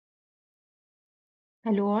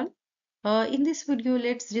Hello all. In this video,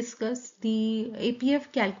 let's discuss the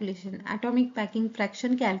APF calculation, atomic packing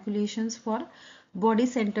fraction calculations for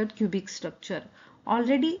body-centered cubic structure.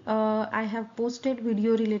 Already, I have posted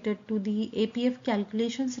video related to the APF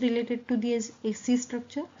calculations related to the AC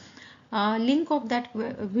structure. Link of that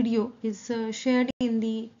video is shared in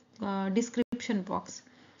the description box.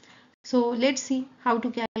 So let's see how to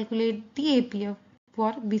calculate the APF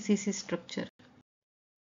for BCC structure.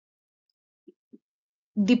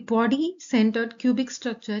 The body-centered cubic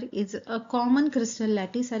structure is a common crystal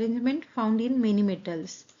lattice arrangement found in many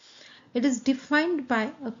metals. It is defined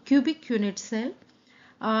by a cubic unit cell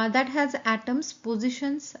that has atoms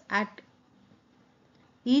positions at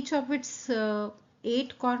each of its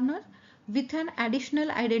 8 corners with an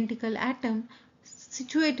additional identical atom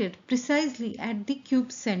situated precisely at the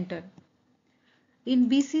cube center. In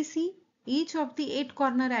BCC, each of the 8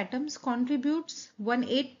 corner atoms contributes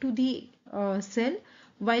 1/8 to the cell,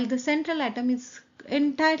 while the central atom is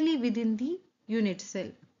entirely within the unit cell.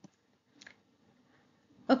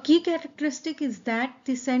 A key characteristic is that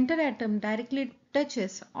the center atom directly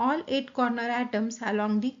touches all 8 corner atoms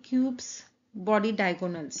along the cube's body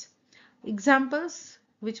diagonals. Examples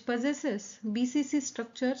which possesses BCC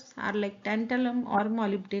structures are like tantalum or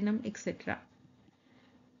molybdenum, etc.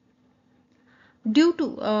 Due to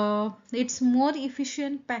its more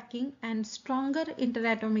efficient packing and stronger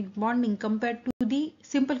interatomic bonding compared to the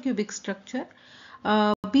simple cubic structure,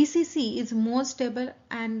 BCC is more stable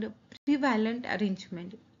and prevalent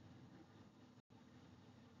arrangement.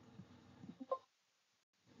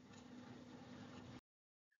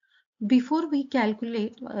 Before we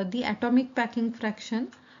calculate the atomic packing fraction,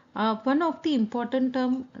 one of the important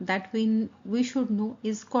term that we should know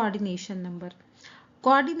is coordination number.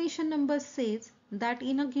 Coordination number says that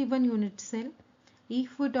in a given unit cell,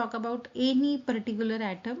 if we talk about any particular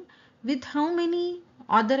atom, with how many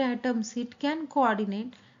other atoms it can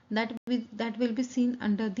coordinate, that will be seen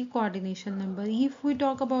under the coordination number. If we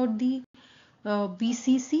talk about the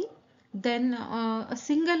BCC, then a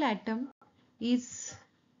single atom is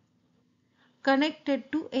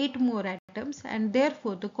connected to 8 more atoms, and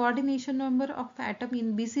therefore the coordination number of atom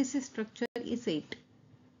in BCC structure is 8.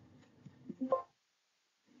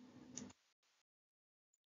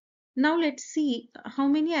 Now let's see how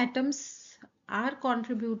many atoms are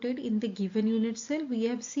contributed in the given unit cell. We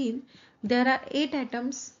have seen there are 8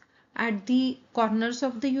 atoms at the corners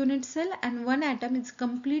of the unit cell and 1 atom is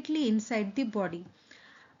completely inside the body.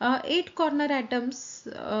 8 corner atoms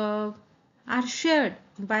are shared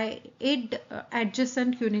by 8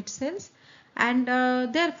 adjacent unit cells, and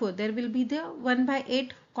therefore there will be the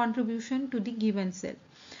 1/8 contribution to the given cell.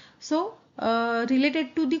 So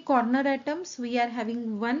related to the corner atoms, we are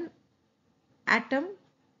having 1 atom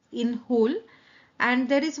in whole and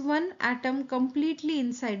there is 1 atom completely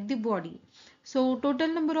inside the body. So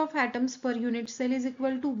total number of atoms per unit cell is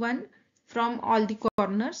equal to 1 from all the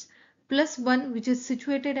corners plus 1 which is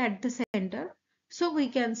situated at the center. So we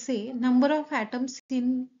can say number of atoms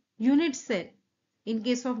in unit cell in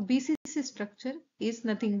case of BCC structure is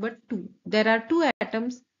nothing but 2. There are 2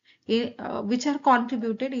 atoms which are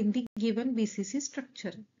contributed in the given BCC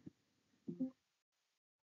structure.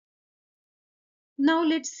 Now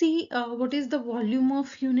let's see what is the volume of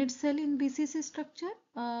unit cell in BCC structure.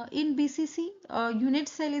 In BCC, unit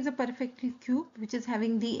cell is a perfectly cube which is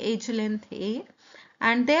having the edge length A,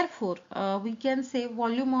 and therefore we can say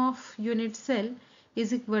volume of unit cell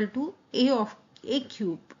is equal to A of A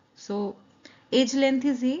cube. So edge length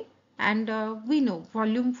is A, and we know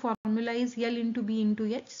volume formula is L into B into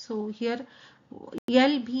H. So here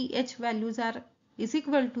L, B, H values are is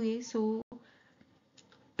equal to A. So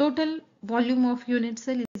total volume of unit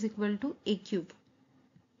cell is equal to A cube.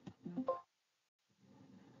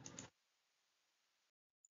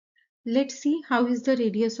 Let's see how is the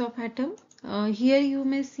radius of atom. Here you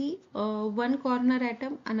may see one corner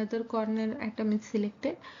atom, another corner atom is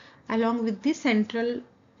selected along with the central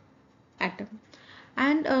atom.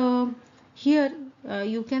 And here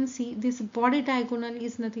you can see this body diagonal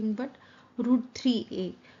is nothing but root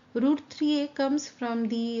 3a. Root 3a comes from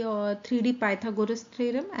the 3D Pythagoras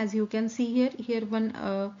theorem. As you can see here one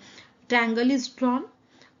triangle is drawn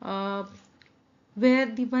uh, where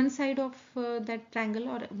the one side of that triangle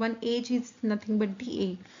or one edge is nothing but the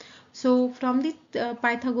A. So from the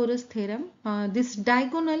Pythagoras theorem, this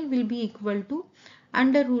diagonal will be equal to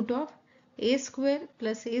under root of a square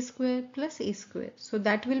plus a square plus a square. So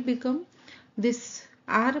that will become this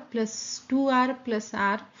r plus 2r plus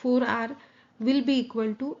r 4r will be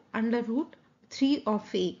equal to under root 3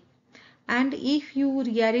 of a. And if you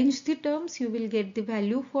rearrange the terms, you will get the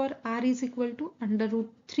value for r is equal to under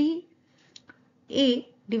root 3 A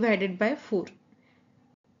divided by 4.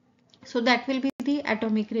 So that will be the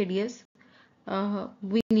atomic radius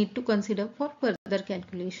we need to consider for further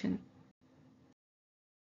calculation.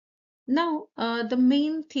 Now the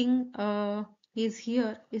main thing is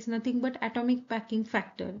here is nothing but atomic packing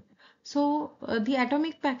factor. So the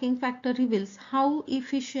atomic packing factor reveals how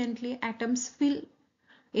efficiently atoms fill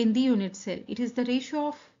in the unit cell. It is the ratio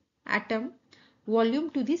of atom volume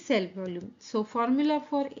to the cell volume. So formula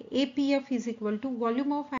for APF is equal to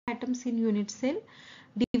volume of atoms in unit cell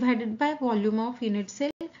divided by volume of unit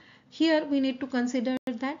cell. Here we need to consider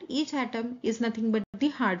that each atom is nothing but the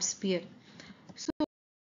hard sphere. So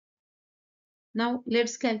now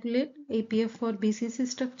let's calculate APF for BCC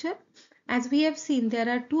structure. As we have seen, there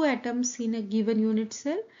are two atoms in a given unit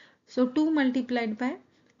cell. So 2 multiplied by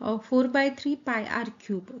 4 by 3 pi r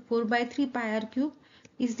cube. 4 by 3 pi r cube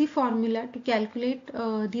is the formula to calculate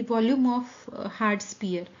the volume of hard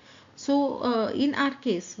sphere. So in our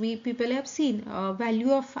case, we people have seen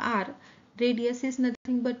value of r radius is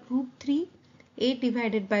nothing but root 3 a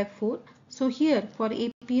divided by 4. So here for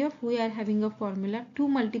APF we are having a formula 2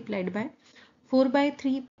 multiplied by 4 by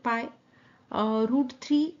 3 pi root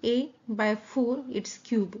 3a by 4 its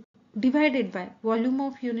cube divided by volume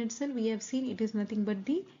of unit cell. We have seen it is nothing but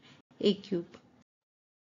the a cube.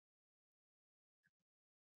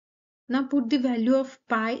 Now put the value of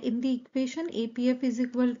pi in the equation. APF is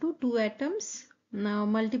equal to 2 atoms now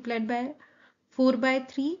multiplied by 4 by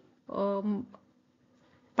 3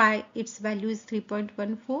 pi, its value is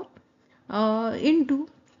 3.14 into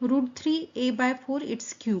root 3a by 4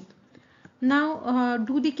 its cube. Now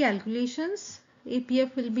do the calculations.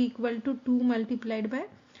 APF will be equal to 2 multiplied by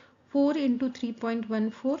 4 into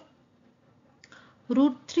 3.14.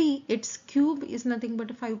 Root 3 its cube is nothing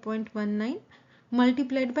but 5.19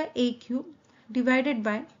 multiplied by a cube divided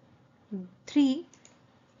by 3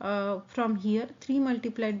 from here 3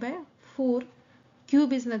 multiplied by 4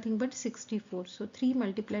 cube is nothing but 64. So 3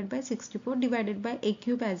 multiplied by 64 divided by a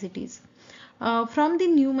cube as it is. From the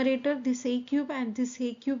numerator this a cube and this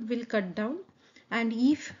a cube will cut down, and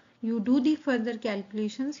if you do the further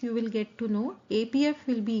calculations you will get to know APF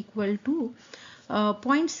will be equal to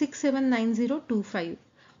 0.679025.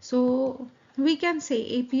 So we can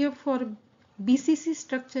say APF for BCC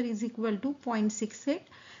structure is equal to 0.68.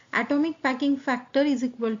 Atomic packing factor is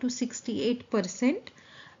equal to 68%.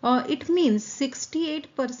 It means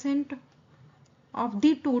 68% of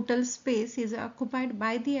the total space is occupied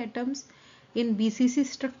by the atoms in BCC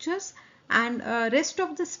structures, and rest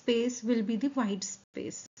of the space will be the white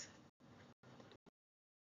space.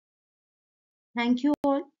 Thank you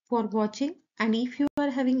all for watching, and if you are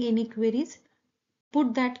having any queries,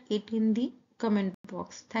 put that it in the comment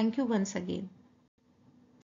box. Thank you once again.